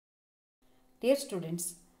Dear students,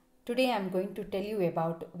 today I am going to tell you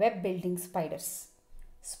about web building spiders.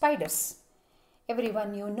 Spiders.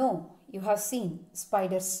 Everyone you have seen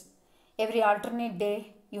spiders. Every alternate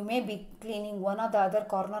day, you may be cleaning one or the other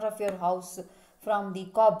corner of your house from the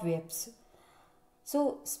cobwebs.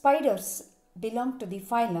 So, spiders belong to the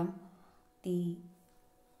phylum, the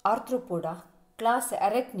Arthropoda, class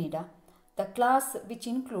Arachnida, the class which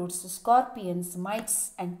includes scorpions,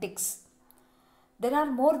 mites, and ticks. There are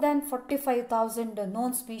more than 45,000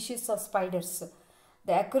 known species of spiders.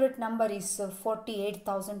 The accurate number is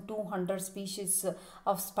 48,200 species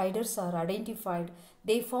of spiders are identified.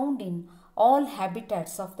 They found in all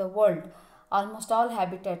habitats of the world, almost all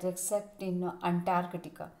habitats except in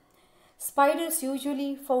Antarctica. Spiders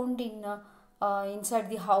usually found in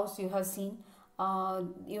inside the house. You have seen.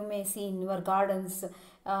 You may see in your gardens,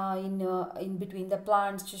 in between the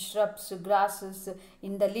plants, shrubs, grasses,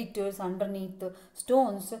 in the litters, underneath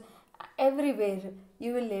stones. Everywhere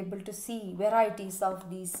you will able to see varieties of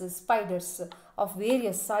these spiders of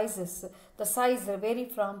various sizes. The size vary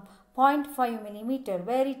from 0.5 millimeter,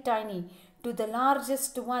 very tiny, to the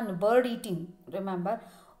largest one, bird eating. Remember,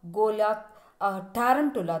 Golak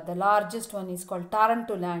tarantula, the largest one is called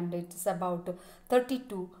tarantula, and it's about 30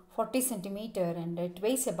 to 40 centimeter and it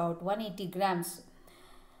weighs about 180 grams.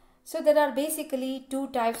 So there are basically two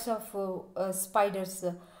types of spiders,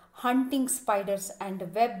 hunting spiders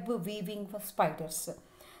and web weaving spiders.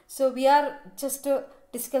 So we are just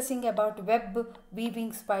discussing about web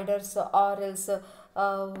weaving spiders or else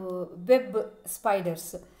web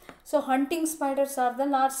spiders. So hunting spiders are the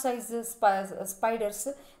large size spiders.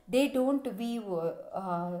 They don't weave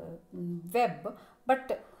web,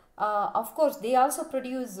 but of course they also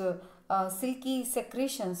produce silky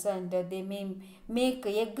secretions, and they may make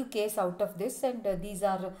egg case out of this, and these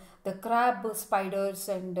are the crab spiders,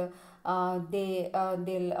 and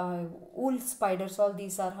wool spiders. All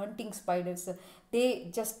these are hunting spiders.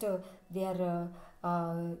 They just they are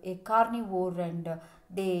a carnivore, and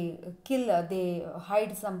they kill, they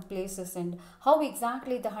hide some places. And how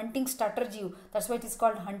exactly the hunting strategy, that's why it is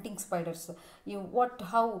called hunting spiders.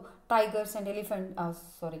 How tigers and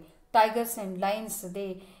tigers and lions,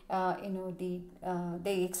 they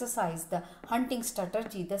they exercise the hunting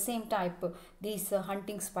strategy, the same type these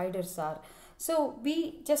hunting spiders are. So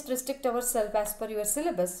we just restrict ourselves as per your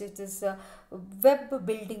syllabus. It is web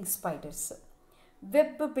building spiders.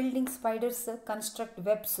 Web building spiders construct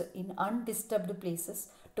webs in undisturbed places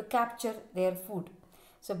to capture their food.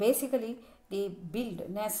 So basically they build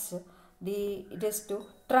nests. It is to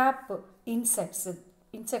trap insects.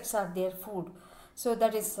 Insects are their food. So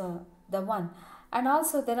that is the one. And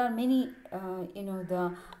also there are many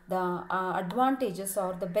the advantages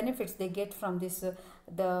or the benefits they get from this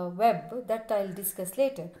the web, that I'll discuss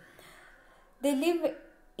later. They live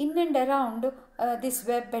in and around this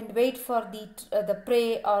web and wait for the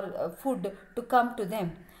prey or food to come to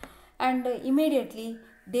them, and immediately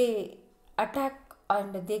they attack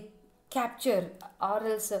and they capture, or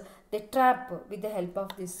else they trap with the help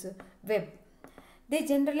of this web. They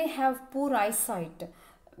generally have poor eyesight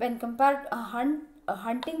when compared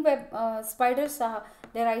hunting web spiders.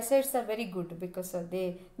 Their eyesights are very good because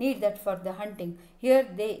they need that for the hunting. Here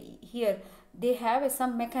they have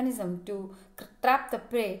some mechanism to trap the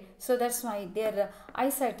prey, so that's why their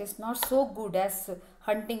eyesight is not so good as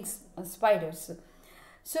hunting spiders.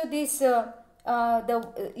 So these the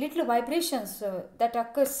little vibrations that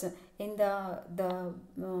occurs in the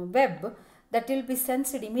web, that will be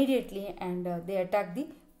sensed immediately, and they attack the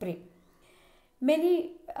prey.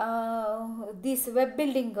 Many these web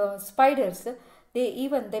building spiders,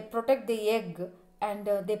 they protect the egg, and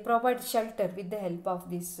they provide shelter with the help of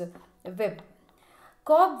this web.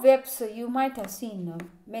 Cobwebs you might have seen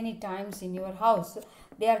many times in your house.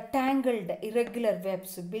 They are tangled, irregular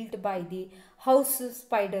webs built by the house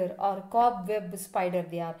spider or cobweb spider.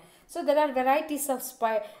 They are. So there are varieties of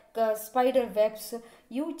spider webs.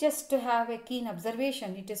 You just have a keen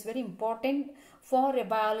observation. It is very important for a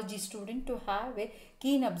biology student to have a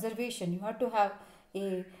keen observation. You have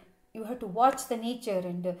to watch the nature,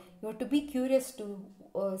 and you have to be curious to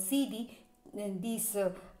see these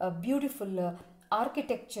beautiful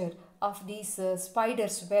architecture of these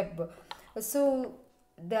spiders web. So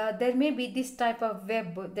there may be this type of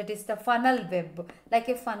web, that is the funnel web, like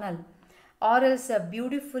a funnel, or else a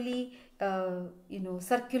beautifully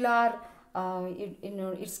circular,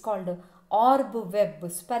 it's called orb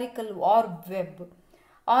web, spherical orb web,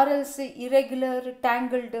 or else irregular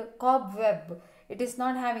tangled cobweb. It is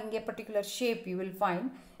not having a particular shape. You will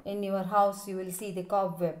find in your house, you will see the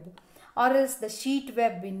cobweb, or else the sheet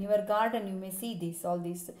web in your garden. You may see all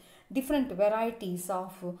these different varieties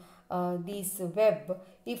of these web.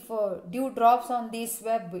 If dew drops on this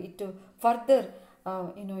web, it further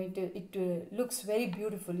it looks very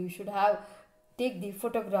beautiful. You should have take the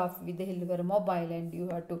photograph with your mobile, and you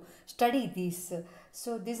have to study these.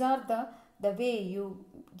 So these are the way you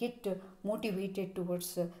get motivated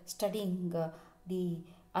towards studying the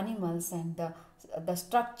animals and the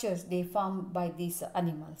structures they form by these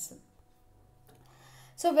animals.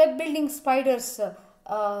 So web building spiders,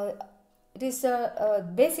 it is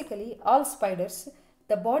basically all spiders.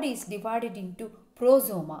 The body is divided into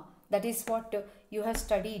prosoma. That is what you have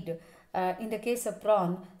studied in the case of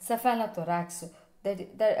prawn, cephalothorax.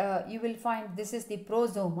 That you will find this is the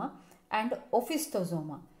prosoma and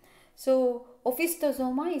ophistosoma. So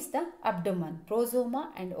ophistosoma is the abdomen, prosoma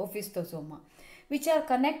and ophistosoma, which are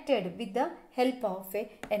connected with the help of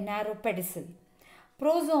a narrow pedicel.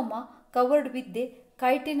 Prosoma covered with the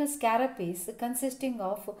chitinous carapace consisting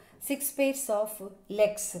of 6 pairs of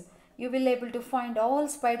legs. You will able to find all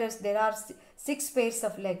spiders there are 6 pairs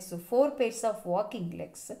of legs, 4 pairs of walking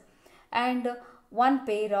legs and 1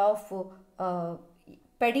 pair of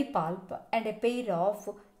pedipalp and a pair of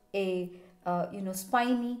a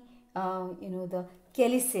spiny the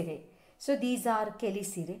chelicerae. So these are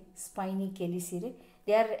chelicerae, spiny chelicerae.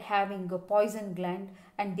 They are having a poison gland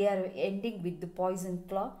and they are ending with the poison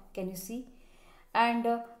claw. Can you see? And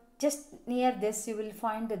just near this you will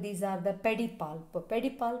find these are the pedipalp.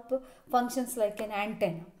 Pedipalp functions like an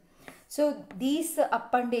antenna. So these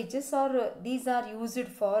appendages are these are used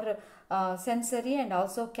for sensory and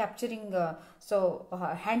also capturing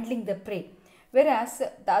handling the prey. Whereas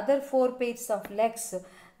the other 4 pairs of legs,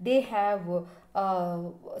 they have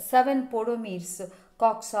 7 podomeres,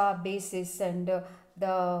 coxa, basis and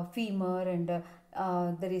the femur and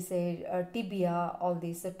there is a tibia, all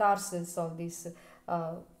these tarsus, all these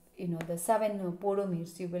the 7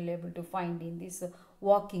 podomeres you will able to find in these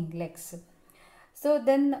walking legs. So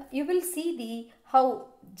then you will see the how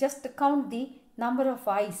just count the number of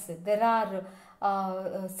eyes. There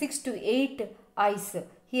are 6 to 8 eyes.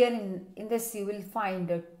 Here in this you will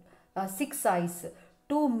find 6 eyes.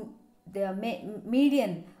 2 the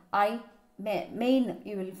median eye, main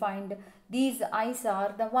you will find these eyes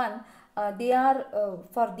are the one they are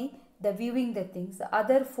for the viewing the things. The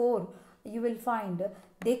other 4 you will find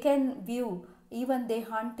they can view, even they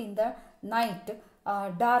hunt in the night,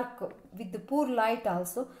 dark with the poor light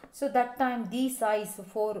also. So that time these eyes,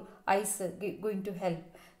 4 eyes going to help.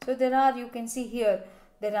 So there are, you can see here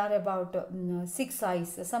there are about 6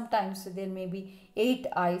 eyes. Sometimes there may be 8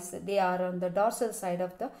 eyes. They are on the dorsal side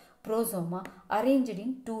of the prosoma, arranged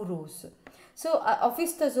in 2 rows. So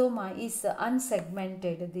ophistosoma is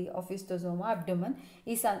unsegmented. The ophistosoma abdomen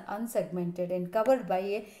is unsegmented and covered by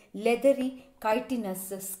a leathery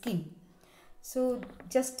chitinous skin. So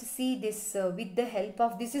just see this with the help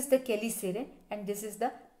of, this is the chelicerae and this is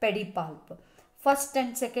the pedipalp. First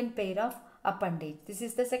and second pair of appendage. This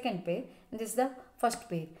is the second pair and this is the first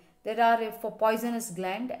pair. There are a poisonous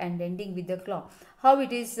gland and ending with the claw. How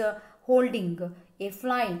it is holding a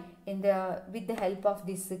fly in the with the help of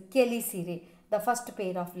this chelicerae, the first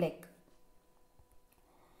pair of leg.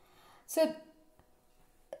 So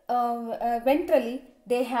ventrally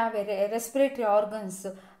they have a respiratory organs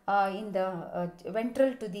in the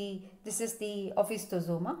ventral to the, this is the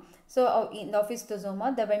ophistosoma. So in the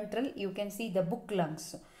ophistosoma, the ventral, you can see the book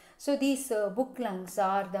lungs. So these book lungs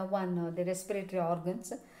are the one the respiratory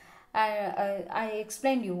organs. I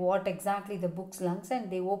explained you what exactly the book lungs, and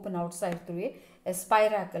they open outside through a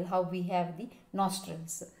spiracle, how we have the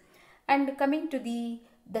nostrils. And coming to the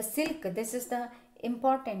silk, this is the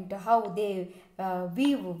important how they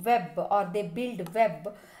weave web or they build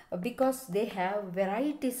web, because they have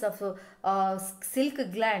varieties of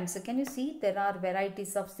silk glands. Can you see there are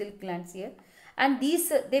varieties of silk glands here, and these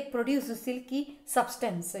they produce silky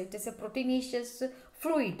substance. It is a proteinaceous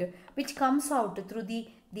fluid which comes out through the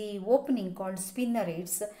opening called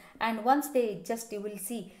spinnerets, and once they just, you will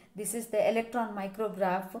see this is the electron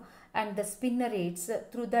micrograph and the spinnerets,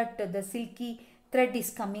 through that the silky thread is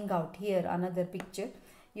coming out. Here another picture,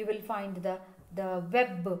 you will find the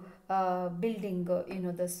web building,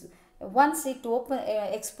 this once it open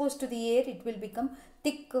exposed to the air, it will become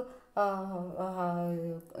thick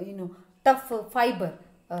tough fiber,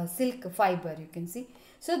 silk fiber, you can see.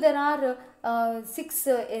 So there are 6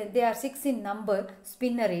 they are 6 in number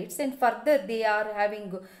spinnerets, and further they are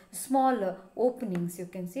having small openings. You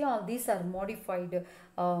can see all these are modified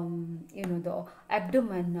the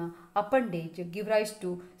abdomen appendage give rise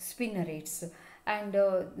to spinnerets, and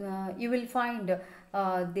you will find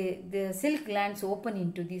the silk glands open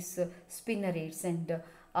into these spinnerets, and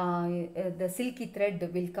the silky thread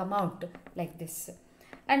will come out like this.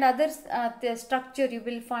 And others, the structure you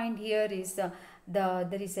will find here is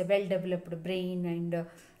there is a well developed brain, and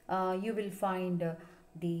you will find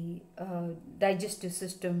the digestive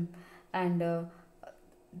system, and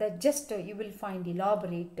you will find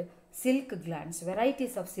elaborate silk glands,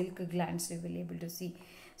 varieties of silk glands you will able to see.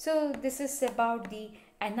 So this is about the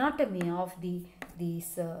anatomy of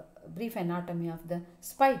these brief anatomy of the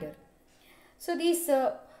spider. So these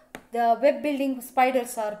the web building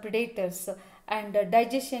spiders are predators, and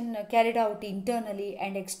digestion carried out internally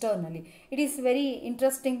and externally. It is very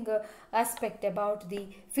interesting aspect about the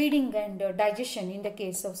feeding and digestion in the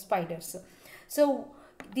case of spiders. So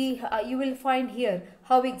the you will find here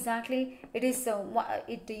how exactly it is.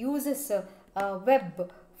 It uses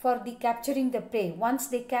web for the capturing the prey. Once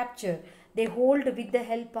they capture, they hold with the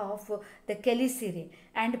help of the chelicerae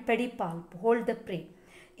and pedipalp, hold the prey.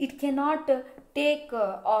 It cannot take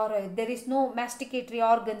or there is no masticatory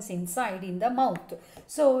organs inside in the mouth,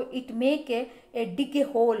 so it make a dig a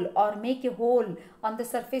hole or make a hole on the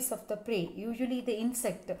surface of the prey. Usually the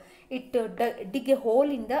insect, it dig a hole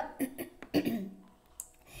in the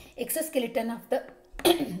exoskeleton of the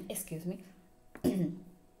excuse me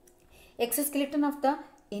exoskeleton of the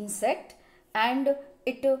insect, and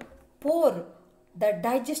it pour the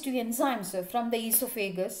digestive enzymes from the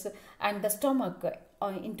esophagus and the stomach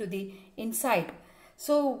into the inside.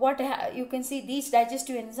 So what you can see, these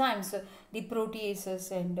digestive enzymes, the proteases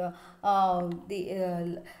and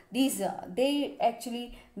they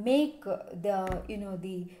actually make the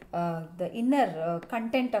the inner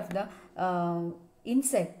content of the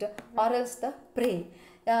insect or else the prey.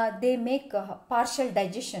 They make partial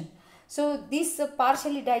digestion. So this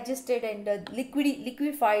partially digested and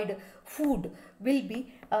liquefied food will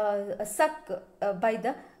be sucked by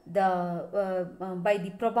the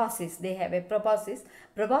proboscis. They have a proboscis.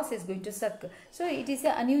 Proboscis is going to suck. So it is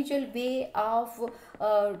an unusual way of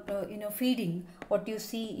feeding, what you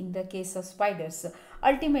see in the case of spiders.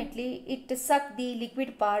 Ultimately, it suck the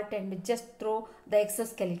liquid part and just throw the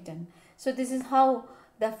exoskeleton. So this is how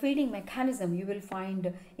the feeding mechanism you will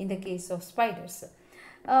find in the case of spiders.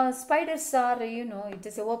 Spiders are, it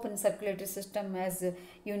is an open circulatory system, as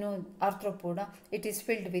arthropoda. It is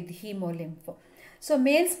filled with hemolymph. So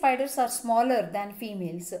male spiders are smaller than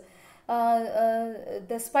females.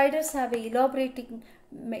 The spiders have a elaborating.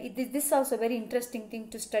 This is also a very interesting thing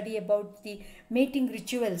to study about the mating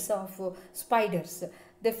rituals of spiders.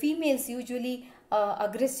 The females usually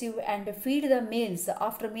aggressive and feed the males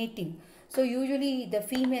after mating. So usually the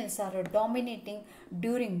females are dominating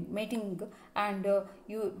during mating, and there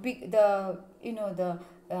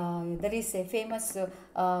is a famous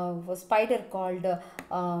spider called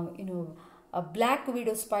a black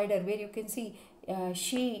widow spider, where you can see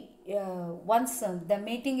she once the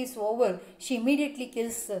mating is over, she immediately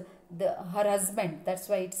kills her husband. That's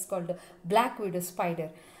why it's called black widow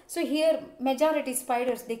spider. So here majority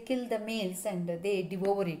spiders, they kill the males and they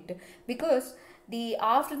devour it, because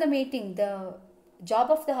after the mating, the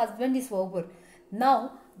job of the husband is over.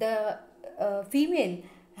 Now the female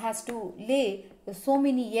has to lay so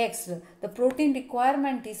many eggs. The protein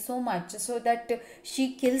requirement is so much, so that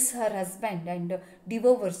she kills her husband and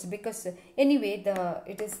devours, because anyway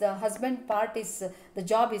it is the husband part is the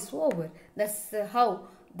job is over. That's how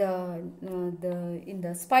in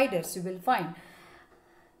the spiders you will find.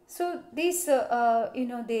 So these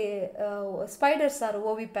spiders are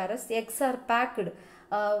oviparous. Eggs are packed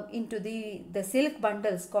into the silk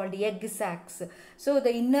bundles called egg sacs. So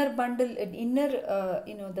the inner bundle,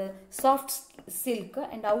 the soft silk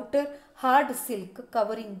and outer hard silk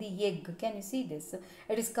covering the egg. Can you see this?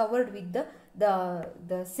 It is covered with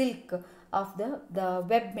the silk of the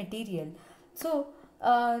web material. So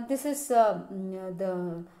this is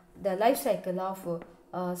the life cycle of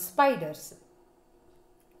spiders.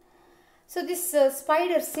 So this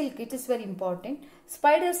spider silk, it is very important.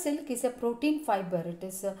 Spider silk is a protein fiber. It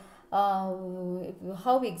is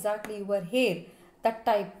how exactly your hair, that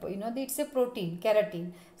type, it's a protein,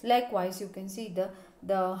 keratin. So likewise, you can see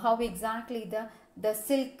the how exactly the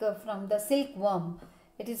silk from the silkworm,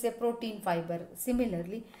 it is a protein fiber.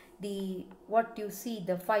 Similarly, what you see,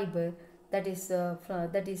 the fiber that is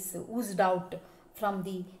oozed out from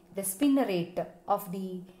the spinneret of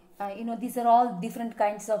the these are all different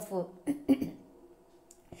kinds of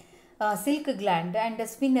silk gland, and the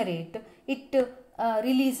spinneret, it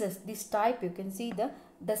releases this type. You can see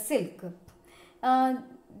the silk.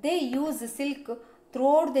 They use silk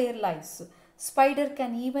throughout their lives. Spider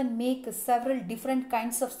can even make several different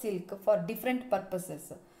kinds of silk for different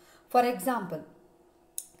purposes. For example,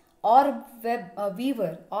 orb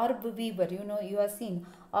weaver, you know, you have seen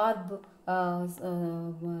orb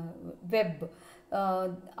web.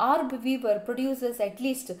 Orb weaver produces at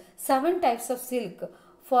least 7 types of silk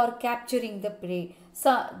for capturing the prey.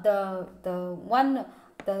 So the one,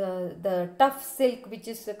 the tough silk which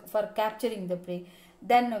is for capturing the prey,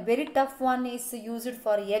 then a very tough one is used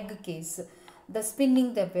for egg case, the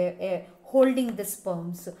spinning the web, holding the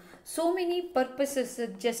sperms. So many purposes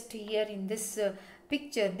just here in this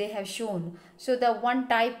picture they have shown. So the one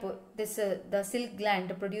type, this the silk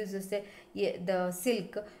gland produces the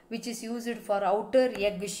silk which is used for outer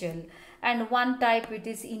eggshell, and one type it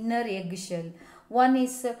is inner eggshell. One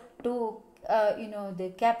is to you know,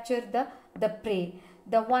 they capture the prey.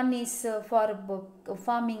 The one is for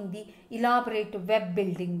forming the elaborate web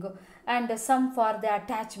building, and some for the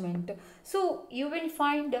attachment. So you will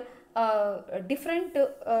find different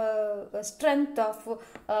strength of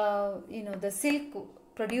you know, the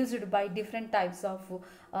silk produced by different types of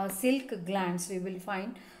silk glands you will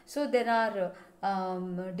find. So there are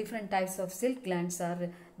different types of silk glands are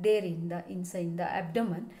there in the inside the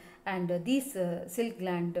abdomen, and these silk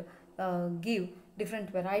gland give different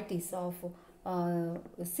varieties of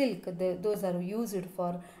silk. Those are used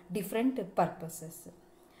for different purposes.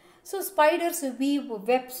 So spiders weave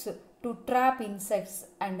webs to trap insects,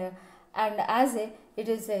 and as a, it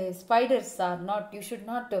is a, spiders are not, you should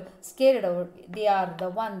not scared of, they are the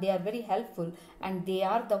one, they are very helpful, and they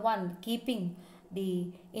are the one keeping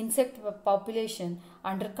the insect population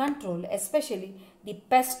under control, especially the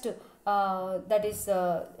pest that is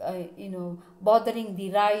you know, bothering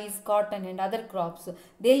the rice, cotton and other crops.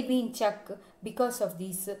 They'll be in check because of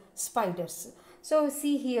these spiders. So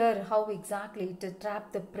see here how exactly to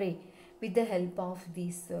trap the prey with the help of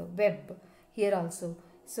this web here also.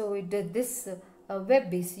 So this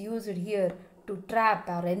web is used here to trap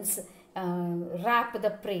or wrap the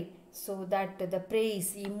prey, so that the prey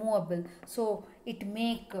is immovable. So it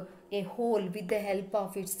make a hole with the help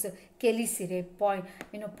of its chelicerae,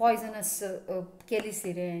 you know, poisonous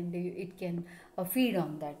chelicerae, and it can feed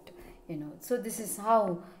on that, you know. So this is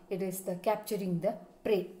how it is the capturing the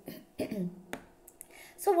prey.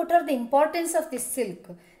 So what are the importance of this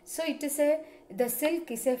silk? So it is the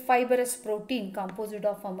silk is a fibrous protein composed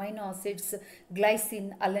of amino acids,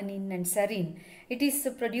 glycine, alanine and serine. It is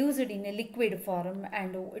produced in a liquid form,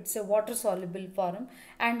 and it's a water soluble form,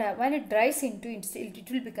 and when it dries into it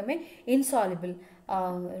will become a insoluble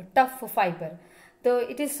tough fiber.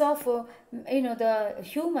 It is of you know, the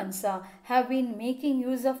humans have been making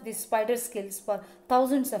use of these spider scales for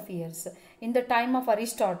thousands of years. In the time of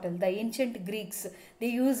Aristotle, the ancient Greeks, they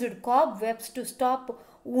used cobwebs to stop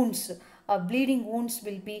wounds. Bleeding wounds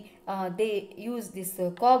will be, they use this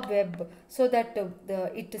cobweb so that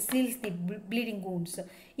it seals the bleeding wounds.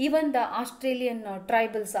 Even the Australian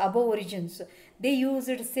tribals, aborigines, they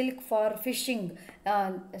used silk for fishing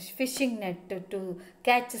net to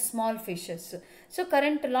catch small fishes. So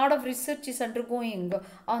current lot of research is undergoing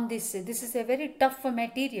on this. This is a very tough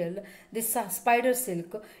material, this spider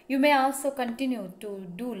silk. You may also continue to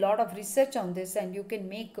do lot of research on this, and you can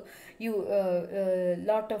make you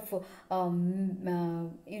lot of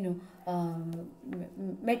you know,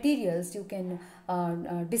 materials you can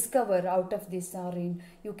discover out of this, or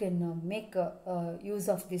you can make use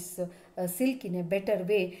of this silk in a better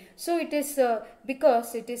way. So it is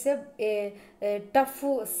because it is a tough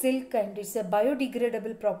silk, and it's a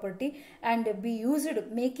biodegradable property, and be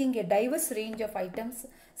used making a diverse range of items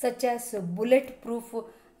such as bulletproof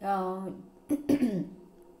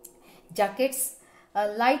jackets,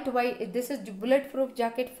 lightweight, this is bulletproof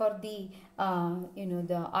jacket for the you know,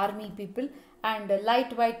 the army people, and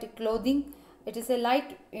lightweight clothing. It is a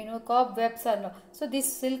light, you know, cobwebs, and so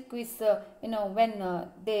this silk is you know, when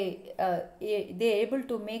they able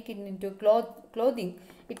to make it into clothing,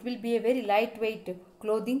 it will be a very lightweight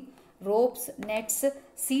clothing, ropes, nets,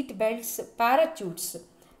 seat belts, parachutes.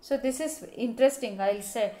 So this is interesting. I'll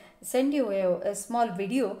send you a small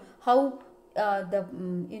video how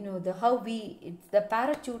you know, the how the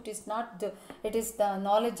parachute is not it is the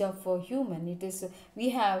knowledge of human. It is, we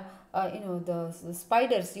have you know, the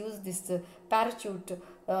spiders use this parachute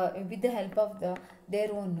with the help of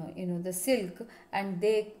their own you know, the silk, and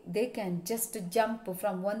they can just jump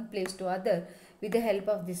from one place to other with the help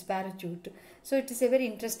of this parachute. So it is a very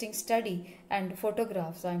interesting study, and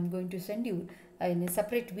photographs I am going to send you in a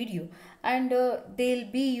separate video, and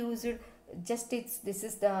they'll be used. Just this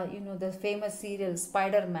is the, you know, the famous serial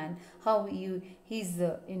Spider-Man, how he's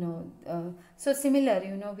you know, so similar,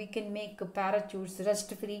 you know, we can make parachutes,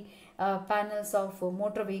 rust free panels of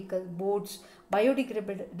motor vehicle, boats,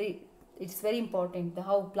 biodegradable. It's very important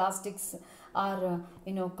how plastics are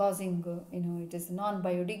causing it is non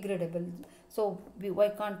biodegradable. So why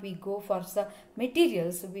can't we go for some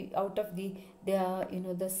materials out of the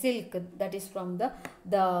silk that is from the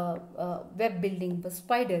web building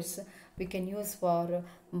spiders. We can use for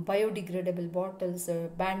biodegradable bottles,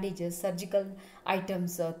 bandages, surgical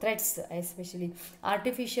items, threads, especially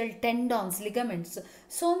artificial tendons, ligaments.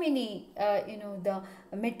 So many the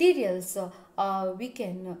materials we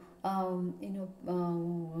can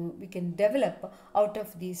we can develop out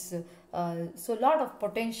of these. So lot of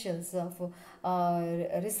potentials of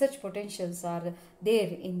research potentials are there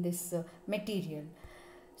in this material.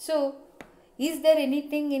 So is there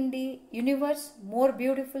anything in the universe more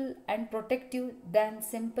beautiful and protective than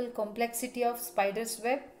simple complexity of spider's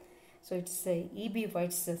web? So it's E.B.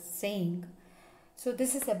 White's saying. So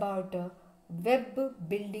this is about web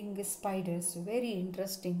building spiders, very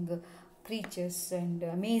interesting creatures and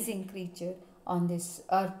amazing creature on this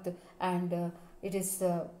earth, and it is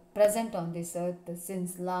present on this earth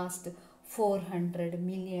since last 400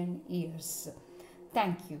 million years.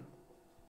 Thank you.